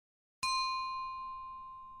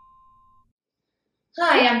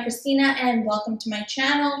Hi, I'm Christina and welcome to my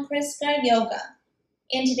channel, Chriskayoga.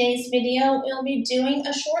 In today's video, we'll be doing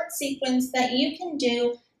a short sequence that you can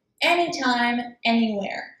do anytime,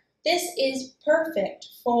 anywhere. This is perfect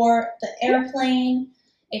for the airplane,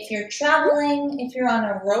 if you're traveling, if you're on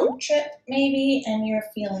a road trip maybe, and you're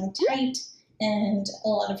feeling tight and a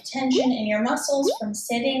lot of tension in your muscles from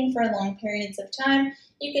sitting for long periods of time.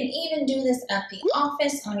 You can even do this at the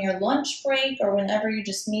office on your lunch break or whenever you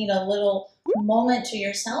just need a little moment to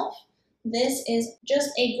yourself. This is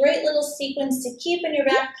just a great little sequence to keep in your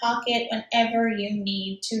back pocket whenever you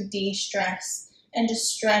need to de-stress and to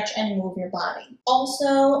stretch and move your body.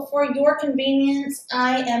 Also, for your convenience,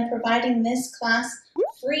 I am providing this class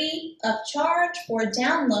free of charge for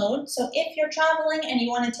download. So if you're traveling and you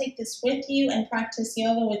want to take this with you and practice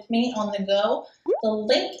yoga with me on the go, the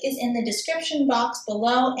link is in the description box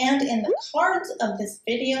below and in the cards of this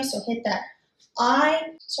video, so hit that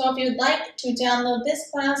So if you'd like to download this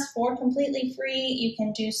class for completely free, you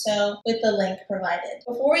can do so with the link provided.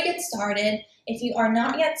 Before we get started, if you are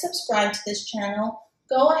not yet subscribed to this channel,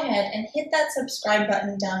 go ahead and hit that subscribe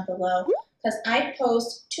button down below because I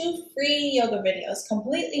post 2 free yoga videos,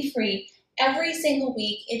 completely free, every single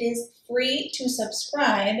week. It is free to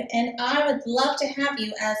subscribe and I would love to have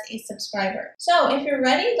you as a subscriber. So if you're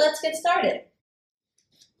ready, let's get started.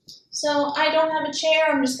 So I don't have a chair,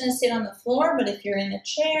 I'm just going to sit on the floor, but if you're in a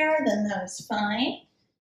chair, then that is fine.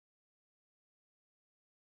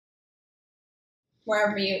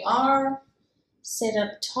 Wherever you are, sit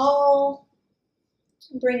up tall,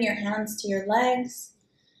 bring your hands to your legs,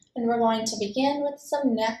 and we're going to begin with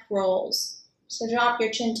some neck rolls. So drop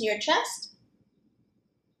your chin to your chest.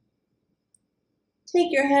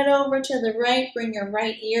 Take your head over to the right, bring your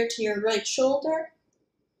right ear to your right shoulder.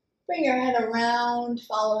 Bring your head around,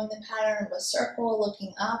 following the pattern of a circle,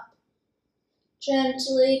 looking up.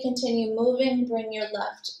 Gently continue moving, bring your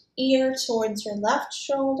left ear towards your left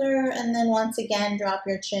shoulder, and then once again drop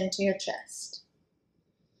your chin to your chest.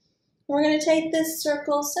 We're going to take this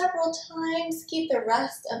circle several times. Keep the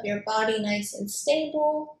rest of your body nice and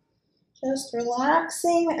stable. Just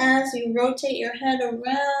relaxing as you rotate your head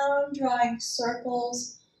around, drawing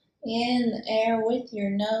circles in the air with your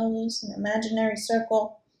nose, an imaginary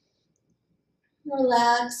circle.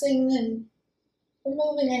 Relaxing and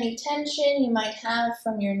removing any tension you might have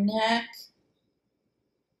from your neck.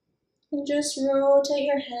 And just rotate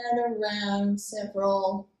your head around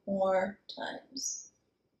several more times.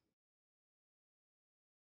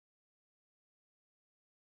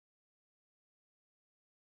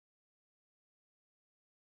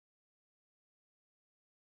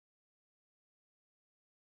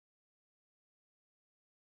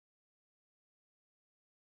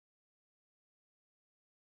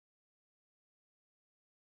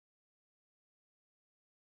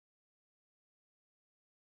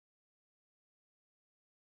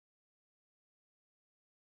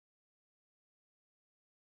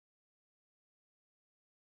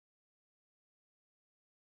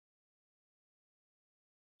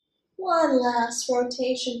 One last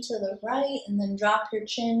rotation to the right and then drop your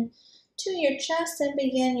chin to your chest and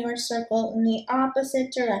begin your circle in the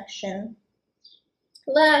opposite direction.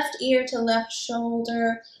 Left ear to left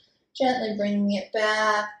shoulder, gently bringing it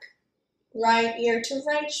back. Right ear to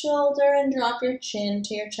right shoulder and drop your chin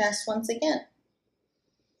to your chest once again.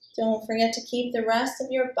 Don't forget to keep the rest of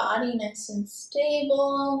your body nice and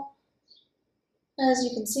stable. As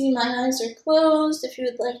you can see, my eyes are closed. If you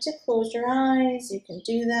would like to close your eyes, you can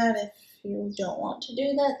do that. If you don't want to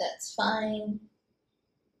do that, that's fine.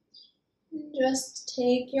 Just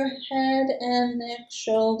take your head and neck,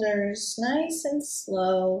 shoulders nice and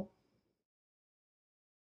slow.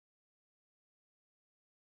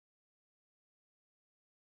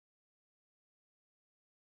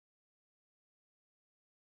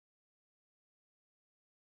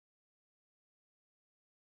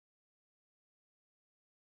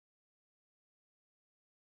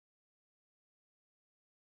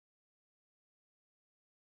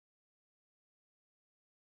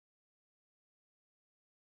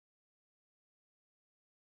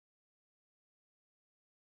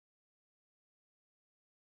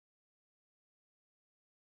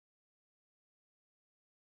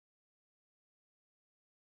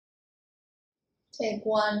 Take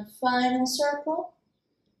one final circle.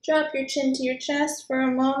 Drop your chin to your chest for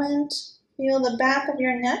a moment. Feel the back of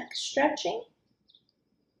your neck stretching.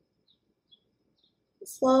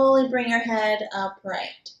 Slowly bring your head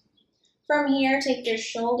upright. From here, take your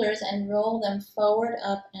shoulders and roll them forward,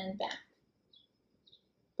 up, and back.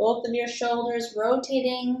 Both of your shoulders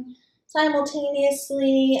rotating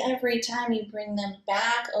simultaneously. Every time you bring them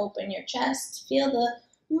back, open your chest. Feel the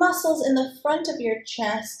muscles in the front of your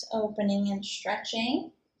chest opening and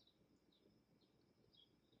stretching.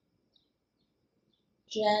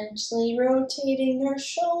 Gently rotating your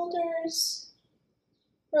shoulders,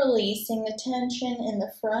 releasing the tension in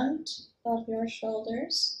the front of your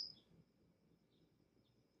shoulders.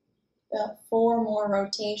 About 4 more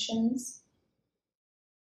rotations.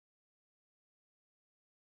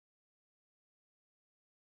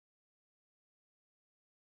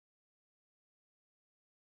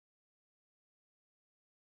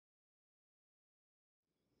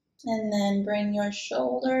 And then bring your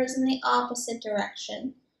shoulders in the opposite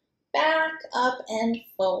direction, back, up, and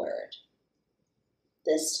forward.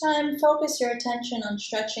 This time, focus your attention on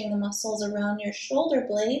stretching the muscles around your shoulder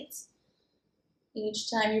blades.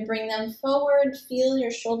 Each time you bring them forward, feel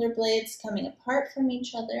your shoulder blades coming apart from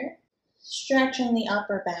each other, stretching the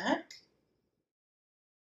upper back.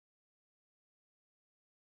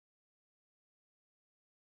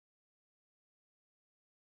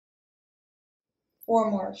 Four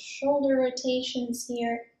more shoulder rotations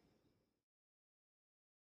here.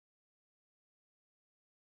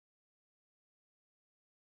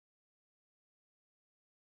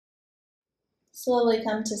 Slowly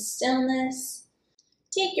come to stillness.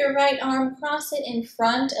 Take your right arm, cross it in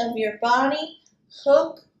front of your body,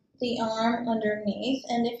 hook the arm underneath,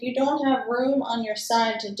 and if you don't have room on your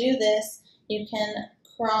side to do this, you can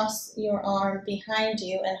cross your arm behind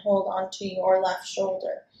you and hold onto your left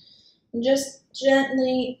shoulder. And just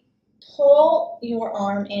gently pull your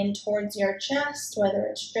arm in towards your chest, whether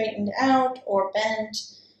it's straightened out or bent,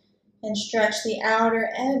 and stretch the outer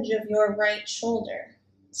edge of your right shoulder,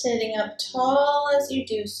 sitting up tall as you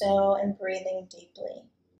do so and breathing deeply.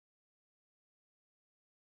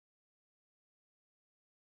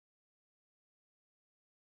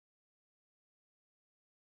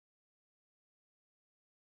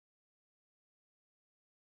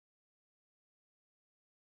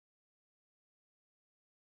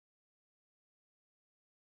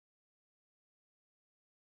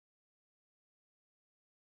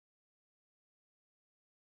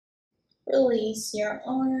 Release your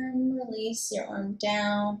arm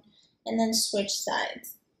down, and then switch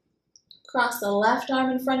sides. Cross the left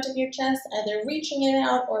arm in front of your chest, either reaching it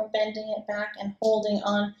out or bending it back and holding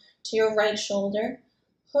on to your right shoulder.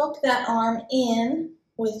 Hook that arm in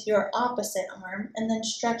with your opposite arm, and then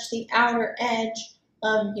stretch the outer edge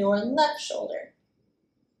of your left shoulder.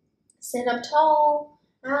 Sit up tall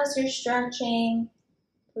as you're stretching,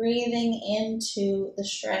 breathing into the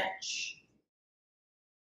stretch.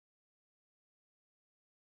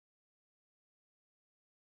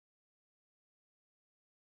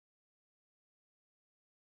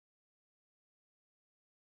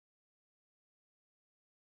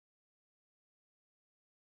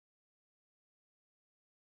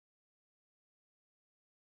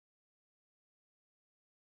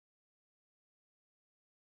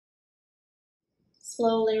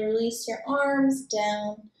 Slowly release your arms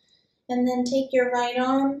down, and then take your right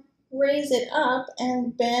arm, raise it up,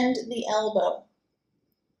 and bend the elbow.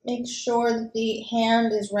 Make sure that the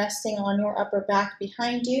hand is resting on your upper back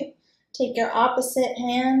behind you. Take your opposite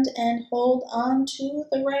hand and hold on to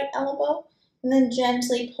the right elbow, and then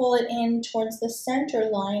gently pull it in towards the center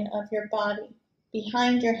line of your body,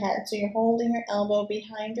 behind your head. So you're holding your elbow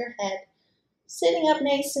behind your head. Sitting up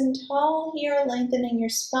nice and tall here, lengthening your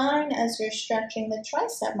spine as you're stretching the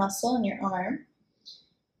tricep muscle in your arm.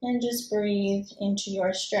 And just breathe into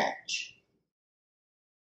your stretch.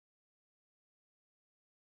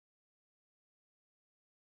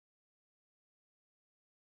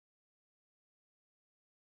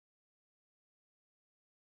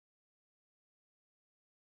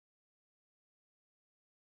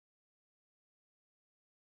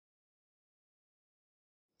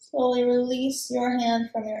 Slowly release your hand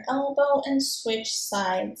from your elbow and switch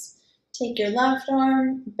sides. Take your left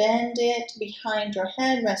arm, bend it behind your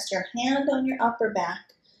head, rest your hand on your upper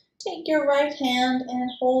back. Take your right hand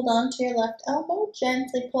and hold on to your left elbow,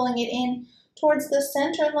 gently pulling it in towards the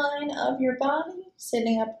center line of your body,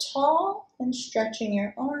 sitting up tall and stretching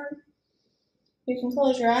your arm. You can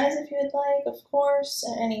close your eyes if you would like, of course,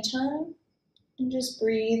 at any time, and just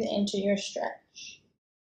breathe into your stretch.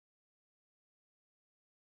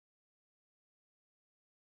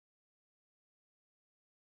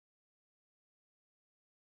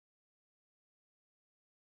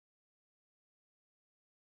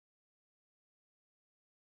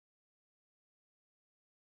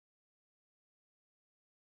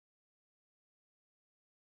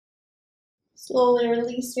 Slowly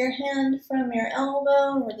release your hand from your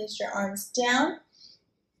elbow, release your arms down.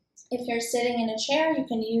 If you're sitting in a chair, you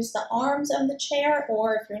can use the arms of the chair,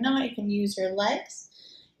 or if you're not, you can use your legs.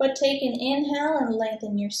 But take an inhale and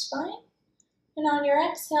lengthen your spine. And on your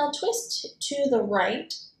exhale, twist to the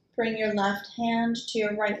right. Bring your left hand to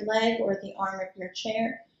your right leg or the arm of your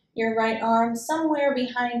chair. Your right arm somewhere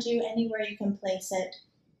behind you, anywhere you can place it.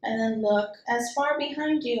 And then look as far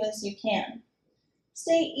behind you as you can.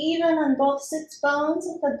 Stay even on both sits bones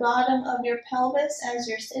at the bottom of your pelvis as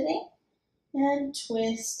you're sitting. And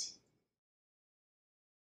twist.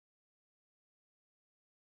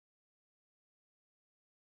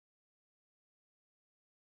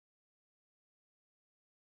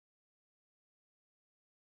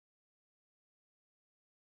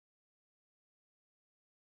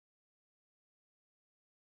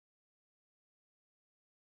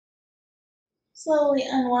 Slowly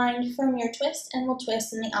unwind from your twist and we'll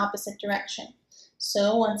twist in the opposite direction.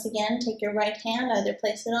 So once again, take your right hand, either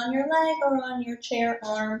place it on your leg or on your chair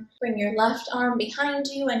arm. Bring your left arm behind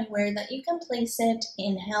you, anywhere that you can place it.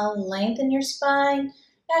 Inhale, lengthen your spine.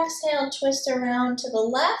 Exhale, twist around to the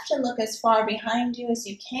left and look as far behind you as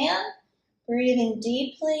you can. Breathing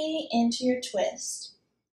deeply into your twist.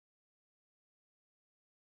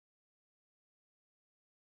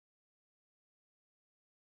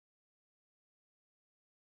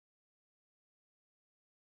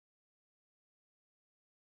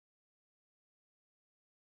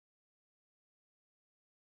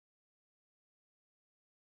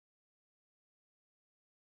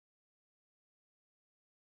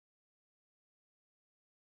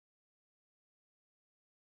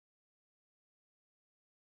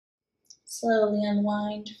 Slowly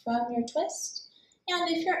unwind from your twist, and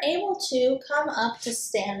if you're able to, come up to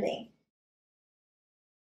standing.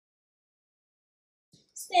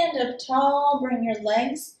 Stand up tall, bring your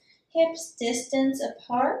legs, hips distance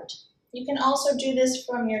apart. You can also do this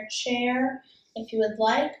from your chair if you would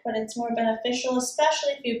like, but it's more beneficial,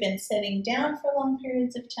 especially if you've been sitting down for long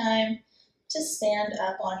periods of time, to stand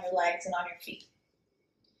up on your legs and on your feet.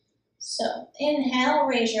 So inhale,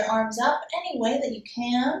 raise your arms up any way that you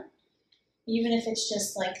can. Even if it's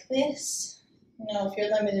just like this, if you're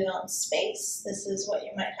limited on space, this is what you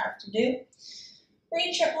might have to do.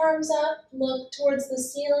 Reach your arms up, look towards the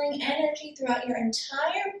ceiling, energy throughout your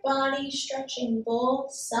entire body, stretching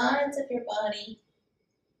both sides of your body.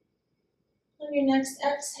 On your next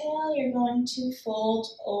exhale, you're going to fold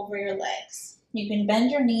over your legs. You can bend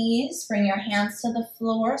your knees, bring your hands to the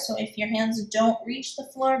floor. So if your hands don't reach the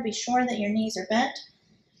floor, be sure that your knees are bent,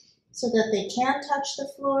 so that they can touch the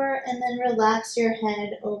floor, and then relax your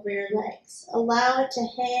head over your legs. Allow it to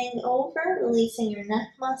hang over, releasing your neck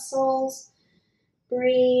muscles.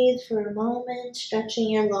 Breathe for a moment, stretching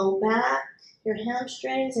your low back, your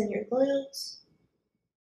hamstrings, and your glutes.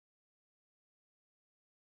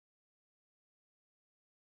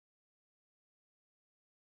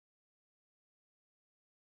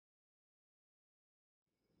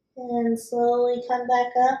 And slowly come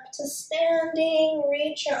back up to standing.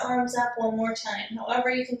 Reach your arms up one more time.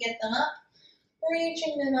 However you can get them up,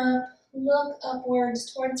 reaching them up. Look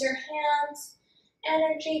upwards towards your hands.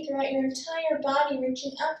 Energy throughout your entire body,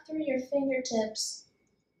 reaching up through your fingertips.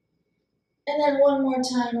 And then one more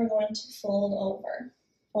time, we're going to fold over.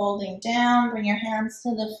 Folding down, bring your hands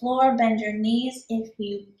to the floor, bend your knees if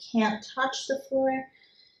you can't touch the floor.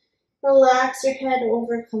 Relax your head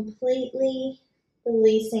over completely,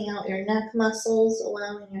 releasing out your neck muscles,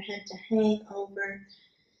 allowing your head to hang over.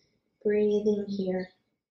 Breathing here.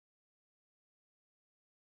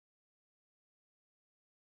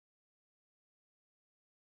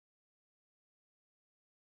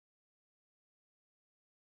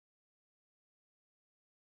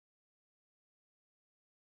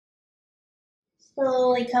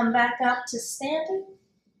 Slowly come back up to standing.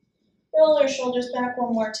 Roll your shoulders back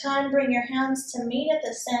one more time. Bring your hands to meet at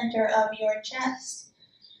the center of your chest.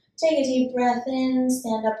 Take a deep breath in,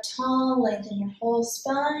 stand up tall, lengthen your whole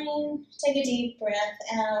spine. Take a deep breath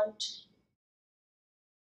out.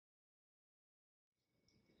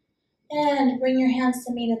 And bring your hands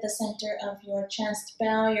to meet at the center of your chest.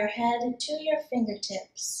 Bow your head to your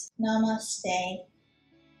fingertips. Namaste.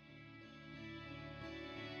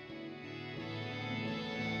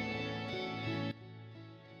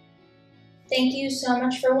 Thank you so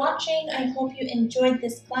much for watching. I hope you enjoyed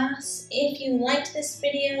this class. If you liked this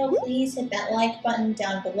video, please hit that like button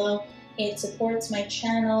down below. It supports my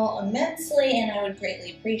channel immensely and I would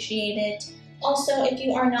greatly appreciate it. Also, if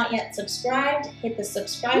you are not yet subscribed, hit the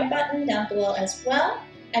subscribe button down below as well.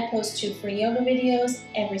 I post 2 free yoga videos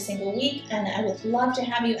every single week and I would love to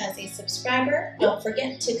have you as a subscriber. Don't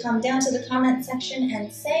forget to come down to the comment section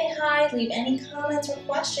and say hi, leave any comments or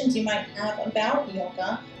questions you might have about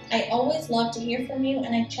yoga. I always love to hear from you,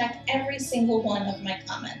 and I check every single one of my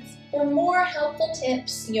comments. For more helpful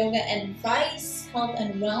tips, yoga advice, health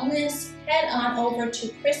and wellness, head on over to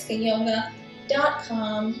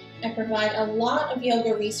chriskayoga.com. I provide a lot of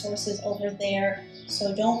yoga resources over there,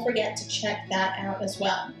 so don't forget to check that out as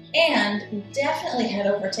well. And definitely head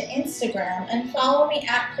over to Instagram and follow me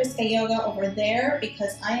at chriskayoga over there,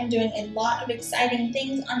 because I am doing a lot of exciting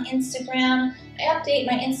things on Instagram. I update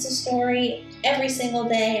my Insta story every single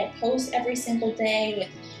day. I post every single day with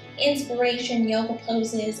inspiration yoga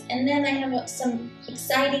poses, and then I have some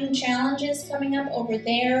exciting challenges coming up over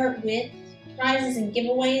there with prizes and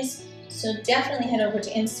giveaways. So definitely head over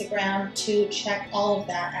to Instagram to check all of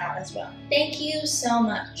that out as well. Thank you so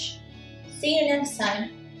much. See you next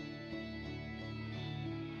time.